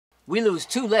We lose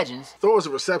 2 legends. Thor is a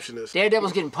receptionist.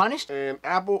 Daredevil's getting punished. And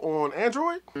Apple on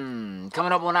Android? Coming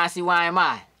up on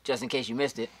ICYMI, just in case you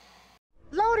missed it.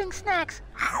 Loading snacks.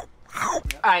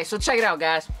 Alright, so check it out,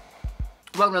 guys.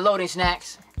 Welcome to Loading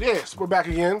Snacks. Yes, we're back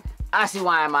again.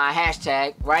 ICYMI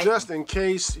hashtag, right? Just in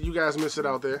case you guys missed it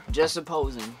out there. Just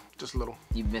supposing. Just a little.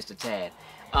 You missed a tad.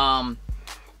 Some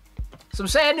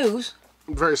sad news.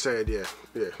 Very sad, yeah.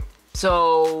 Yeah.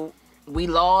 So, we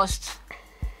lost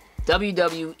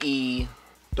WWE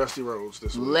Dusty Rhodes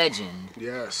this week. Legend.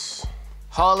 Yes.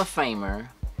 Hall of Famer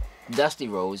Dusty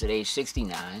Rhodes at age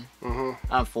 69.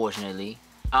 Unfortunately.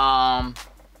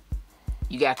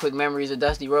 You got quick memories of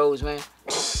Dusty Rhodes, man?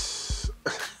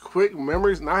 Quick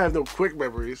memories? No, I have no quick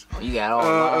memories. Oh, you got all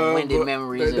long-winded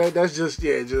memories. That's just,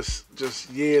 yeah, just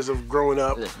years of growing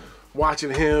up,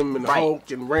 watching him and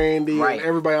Hulk and Randy and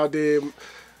everybody out there,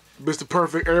 Mr.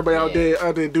 Perfect, everybody out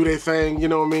there do their thing, you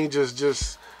know what I mean?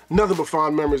 Just nothing but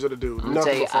fond memories of the dude. I'm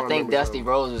tell you, I think Dusty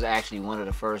Rhodes was actually one of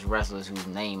the first wrestlers whose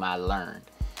name I learned.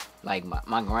 Like,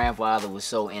 my grandfather was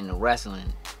so into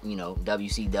wrestling, you know,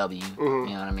 WCW, you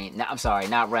know what I mean? No, I'm sorry,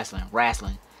 not wrestling,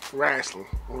 wrestling. Wrestling.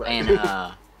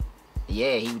 And,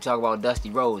 yeah, he would talk about Dusty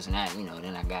Rhodes, and that, you know,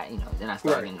 then I got, you know, then I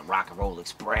started getting the Rock and Roll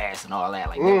Express and all that.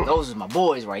 Like, those are my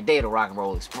boys right there, the Rock and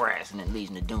Roll Express, and then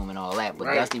Legion of Doom and all that.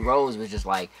 But Dusty Rhodes was just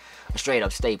like a straight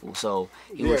up staple, so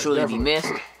he will truly be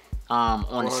missed. On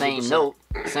 100%. The same note,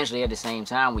 essentially at the same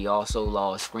time, we also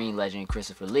lost screen legend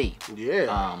Christopher Lee.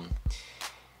 Yeah.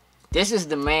 This is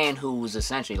the man who was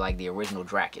essentially like the original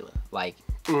Dracula. Like,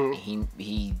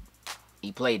 he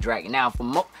played Dracula. Now, for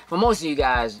most of you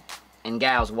guys and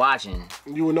gals watching,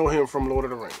 you would know him from Lord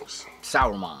of the Rings.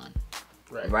 Sauron.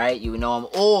 Right? You would know him,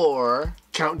 or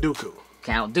Count Dooku.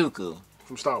 Count Dooku.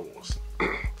 From Star Wars.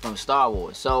 From Star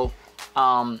Wars. So,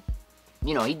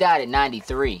 you know, he died at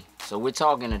 93. So we're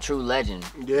talking a true legend.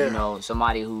 Yeah. You know,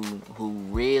 somebody who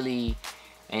really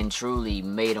and truly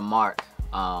made a mark.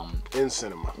 In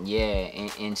cinema. Yeah,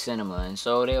 in cinema. And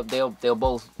so they'll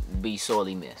both be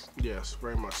sorely missed. Yes,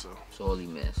 very much so. Sorely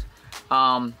missed.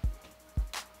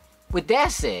 With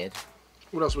that said,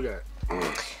 what else we got?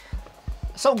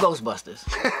 So Ghostbusters.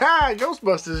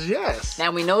 Ghostbusters, yes.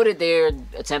 Now we know that they're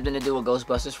attempting to do a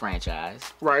Ghostbusters franchise.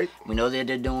 Right. We know that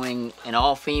they're doing an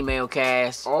all-female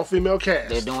cast. All-female cast.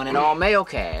 They're doing an all-male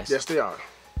cast. Yes, they are.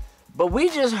 But we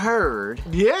just heard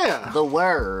the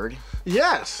word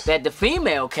that the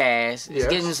female cast is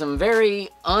getting some very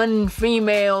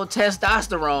unfemale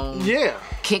testosterone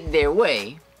kicked their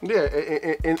way. Yeah,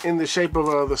 in the shape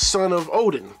of the son of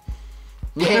Odin.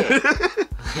 Yeah.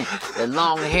 The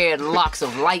long-haired locks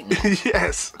of lightning.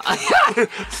 Yes.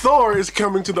 Thor is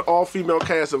coming to the all-female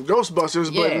cast of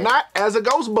Ghostbusters, but not as a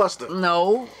Ghostbuster.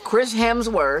 No, Chris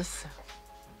Hemsworth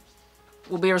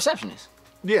will be a receptionist.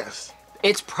 Yes.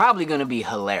 It's probably going to be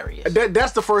hilarious.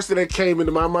 That's the first thing that came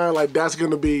into my mind. Like, that's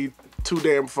going to be too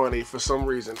damn funny for some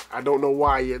reason. I don't know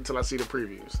why yet until I see the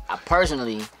previews.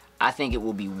 Personally, I think it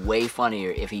will be way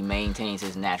funnier if he maintains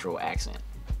his natural accent.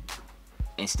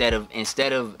 Instead of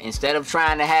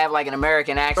trying to have like an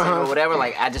American accent or whatever,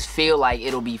 like I just feel like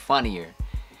it'll be funnier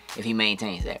if he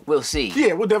maintains that. We'll see.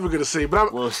 Yeah, we're definitely gonna see.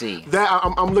 But we'll see.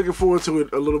 I'm looking forward to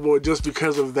it a little more just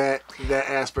because of that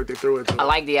aspect they threw into it. I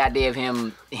like the idea of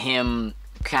him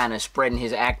kind of spreading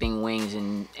his acting wings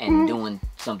and doing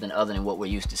something other than what we're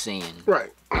used to seeing. Right.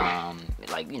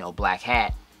 Like, you know, Black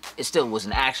Hat. It still was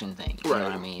an action thing. You know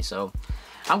what I mean? So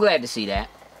I'm glad to see that.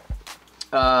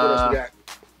 What else we got?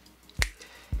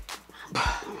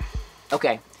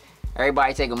 Okay,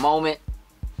 everybody take a moment.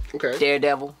 Okay.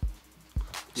 Daredevil.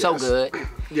 So good.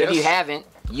 Yes. If you haven't,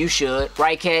 you should.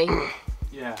 Right, Kay?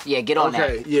 Yeah. Yeah, get on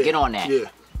that. Yeah. Get on that. Yeah.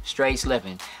 Straight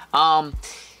slipping.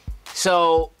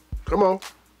 So. Come on.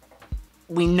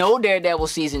 We know Daredevil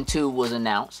Season 2 was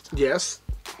announced. Yes.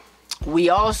 We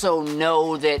also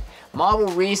know that Marvel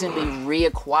recently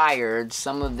reacquired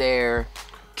some of their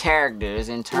characters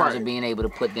in terms of being able to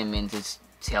put them into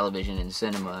television and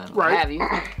cinema and what have you.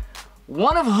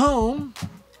 One of whom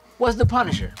was the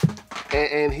Punisher.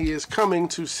 And he is coming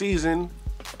to Season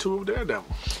 2 of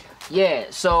Daredevil. Yeah,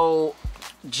 so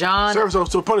John...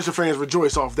 So Punisher fans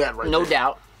rejoice off that right No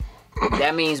doubt.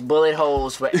 That means bullet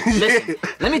holes for... Listen,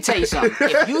 let me tell you something.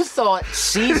 If you thought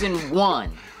Season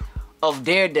 1 of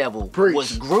Daredevil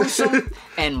was gruesome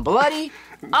and bloody,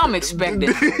 I'm expecting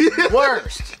the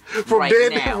worst from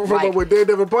now. From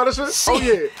Daredevil Punisher?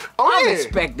 See, I'm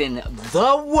expecting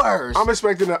the worst. I'm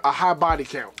expecting a high body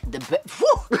count.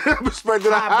 I'm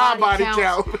expecting a high body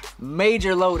count.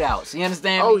 Major loadouts. You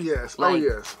understand? Oh, yes.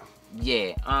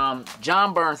 Yeah.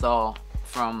 John Bernthal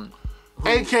from...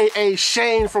 A.K.A.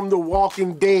 Shane from The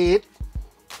Walking Dead.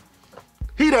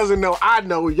 He doesn't know. I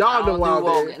know. Y'all know out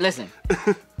there. Listen.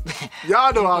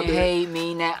 Y'all know out there. Hate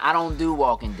me now. I don't do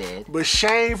Walking Dead. But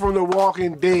Shane from The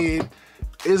Walking Dead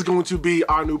is going to be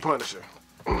our new Punisher.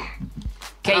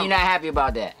 Kay, you're not happy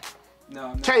about that?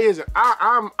 No, Kay isn't.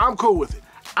 I'm cool with it.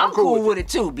 I'm cool with it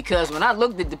too, because when I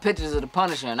looked at the pictures of the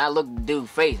Punisher and I looked at the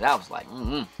dude's face, I was like,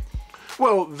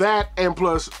 Well, that and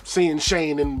plus seeing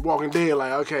Shane in Walking Dead,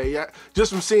 like, okay, yeah,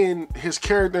 just from seeing his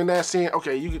character in that scene,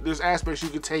 okay, there's aspects you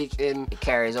could take and it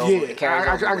carries over. Yeah, it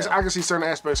carries over I can see certain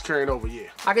aspects carrying over. Yeah,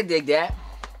 I could dig that.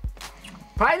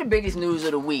 Probably the biggest news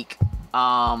of the week,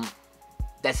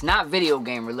 that's not video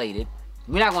game related.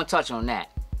 We're not going to touch on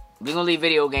that. We're going to leave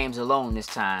video games alone this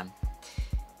time,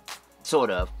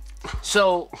 sort of.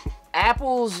 So,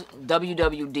 Apple's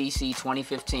WWDC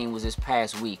 2015 was this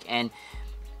past week, and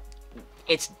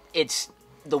it's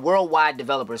the Worldwide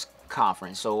Developers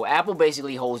Conference. So Apple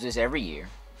basically holds this every year.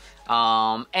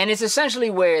 And it's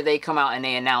essentially where they come out and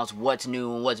they announce what's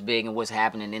new and what's big and what's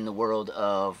happening in the world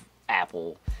of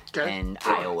Apple and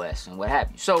iOS and what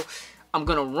have you. So I'm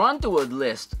going to run through a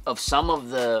list of some of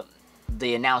the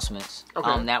announcements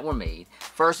that were made.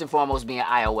 First and foremost being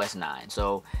iOS 9.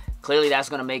 So clearly that's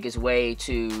going to make its way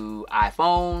to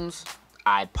iPhones,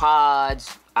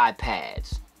 iPods,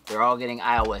 iPads. They're all getting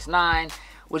iOS 9,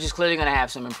 which is clearly going to have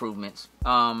some improvements.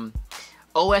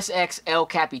 OS X El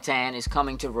Capitan is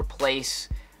coming to replace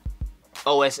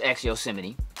OS X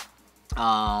Yosemite.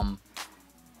 The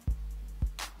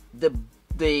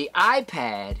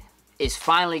iPad is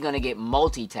finally going to get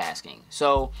multitasking.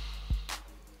 So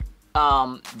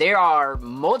there are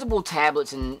multiple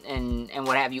tablets and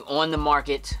what have you on the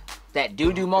market that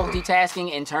do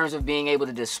multitasking in terms of being able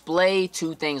to display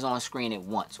two things on screen at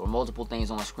once or multiple things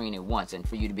on screen at once, and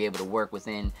for you to be able to work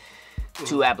within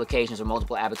two applications or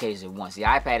multiple applications at once. The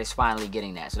iPad is finally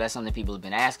getting that, so that's something people have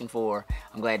been asking for.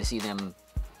 I'm glad to see them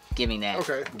giving that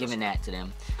to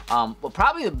them. But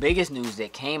probably the biggest news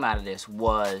that came out of this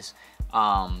was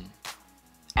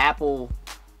Apple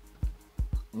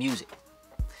Music.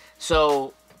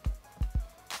 So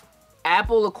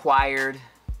Apple acquired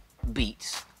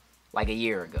Beats like a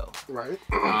year ago. Right.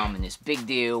 And this big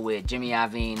deal with Jimmy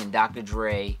Iovine and Dr.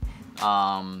 Dre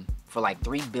for like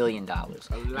 $3 billion. A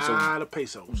lot of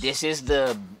pesos. This is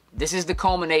the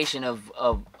culmination of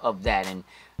that. And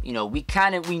you know, we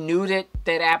knew that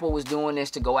Apple was doing this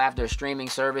to go after a streaming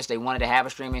service. They wanted to have a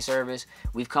streaming service.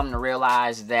 We've come to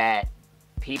realize that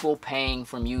people paying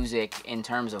for music in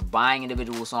terms of buying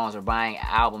individual songs or buying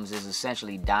albums is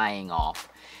essentially dying off.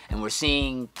 And we're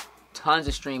seeing tons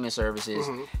of streaming services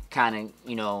kind of,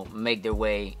 you know, make their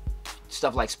way.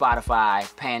 Stuff like Spotify,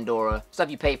 Pandora,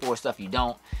 stuff you pay for, stuff you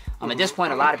don't. At this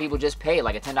point, a lot of people just pay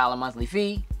like a $10 monthly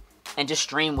fee and just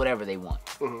stream whatever they want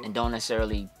and don't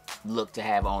necessarily look to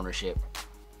have ownership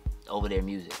over their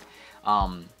music.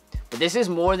 But this is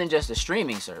more than just a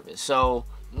streaming service. So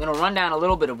I'm gonna run down a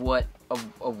little bit of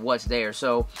what's there.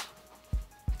 So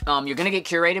you're gonna get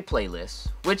curated playlists,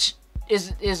 which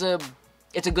is a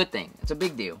good thing. It's a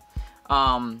big deal.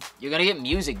 You're gonna get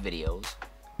music videos,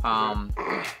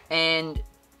 and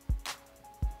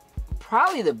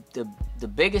probably the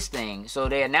biggest thing. So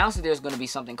they announced that there's gonna be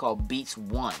something called Beats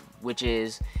One, which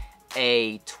is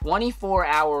a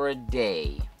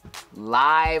 24-hour-a-day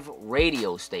live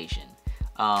radio station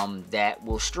that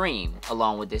will stream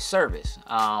along with this service.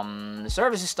 The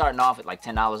service is starting off at like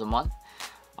 $10 a month.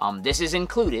 This is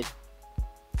included,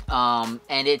 and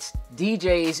it's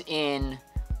DJs in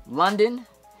London,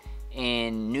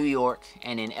 in New York,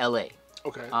 and in LA.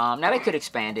 Okay. Now they could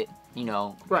expand it, you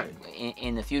know,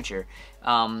 in the future.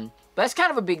 But it's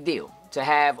kind of a big deal to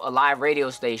have a live radio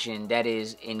station that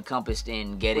is encompassed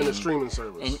in getting a streaming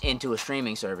service into a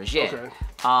streaming service. Yeah. Okay.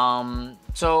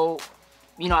 So,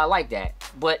 you know, I like that.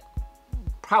 But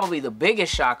probably the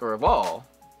biggest shocker of all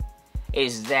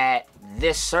is that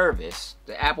this service,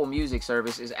 the Apple Music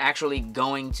service, is actually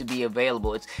going to be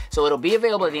available. So it'll be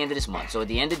available at the end of this month. So at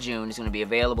the end of June, it's going to be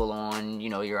available on, you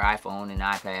know, your iPhone and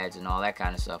iPads and all that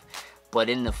kind of stuff. But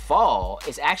in the fall,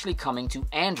 it's actually coming to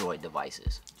Android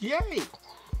devices. Yay!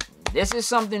 This is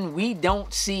something we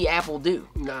don't see Apple do.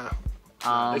 Nah.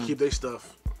 They keep their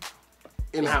stuff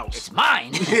in-house. It's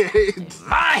mine. It's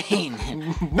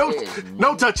mine. No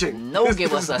touching. No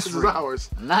give us This free. is ours.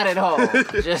 Not at all.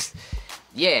 Just,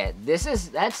 yeah,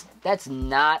 that's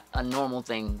not a normal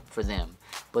thing for them.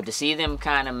 But to see them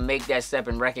kind of make that step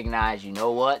and recognize, you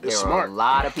know what? There are a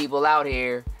lot of people out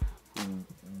here who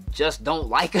just don't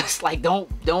like us, like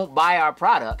don't buy our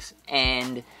products,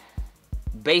 and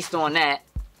based on that,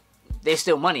 there's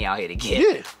still money out here to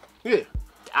get. Yeah.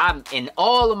 I'm in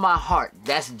all of my heart.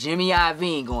 That's Jimmy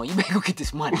Iovine going, you better go get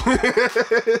this money.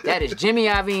 That is Jimmy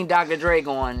Iovine, Dr. Dre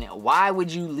going, why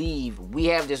would you leave? We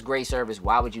have this great service.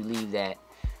 Why would you leave that?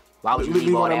 Why would you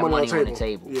leave all that money on the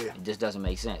table? Yeah. It just doesn't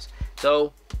make sense.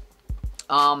 So,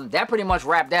 that pretty much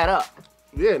wrapped that up.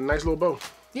 Yeah, nice little bow.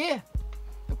 Yeah.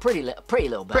 A pretty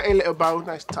little bow. Pretty little bow.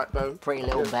 Nice tight bow. Pretty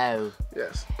little bow.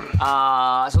 Yes.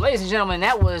 So, ladies and gentlemen,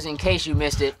 that was In Case You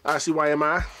Missed It.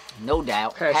 ICYMI. No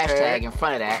doubt. Hashtag in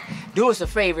front of that. Do us a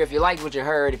favor if you liked what you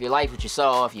heard, if you liked what you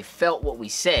saw, if you felt what we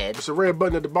said. It's a red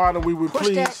button at the bottom. We would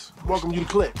please welcome you to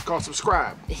click. Called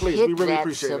subscribe. Please, Hit we really that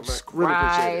appreciate it, man. subscribe Really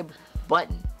appreciate it.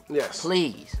 button. Yes.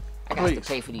 Please. I got to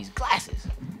pay for these glasses.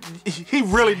 He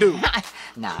really do.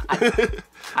 Nah,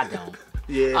 I don't.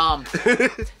 Yeah.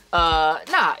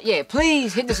 Yeah,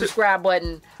 please hit the subscribe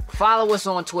button. Follow us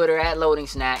on Twitter at Loading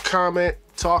Snack. Comment,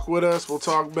 talk with us. We'll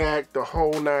talk back. The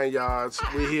whole 9 yards.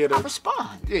 We're here to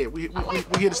respond. Yeah, we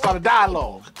here to start a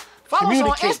dialogue. Follow us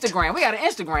on Instagram. We got an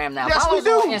Instagram now. Yes, Follow we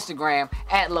do. us on Instagram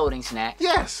at Loading Snack.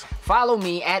 Yes. Follow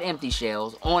me at Empty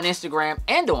Shells on Instagram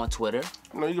and on Twitter.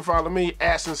 You know, you can follow me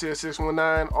at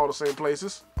Sincere619, all the same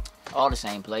places. All the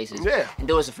same places. Yeah. And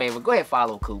do us a favor. Go ahead and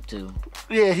follow Coop, too.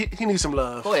 Yeah, he needs some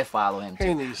love. Go ahead and follow him, too.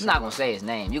 He needs I'm not going to say his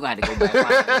name. You're going to have to go back and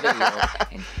find the video,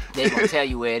 and they're going to tell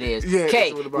you where it is. Yeah,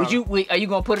 Kay, are you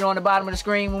going to put it on the bottom of the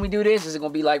screen when we do this? Is it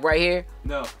going to be like right here?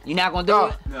 No. You're not going to do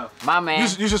it? No. My man.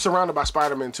 You're just surrounded by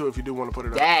Spider-Man, too, if you do want to put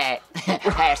it up. That.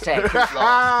 Hashtag Coop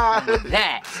Law. And with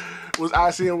that. Was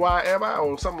ICNYMI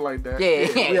or something like that? Yeah.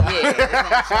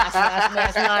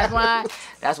 Smash.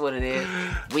 That's what it is.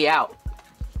 We out.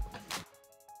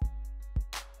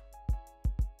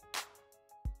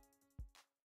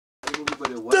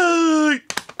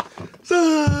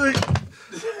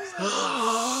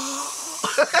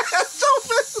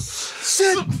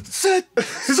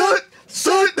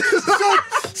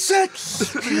 Sit.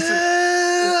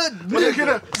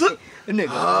 Nigga.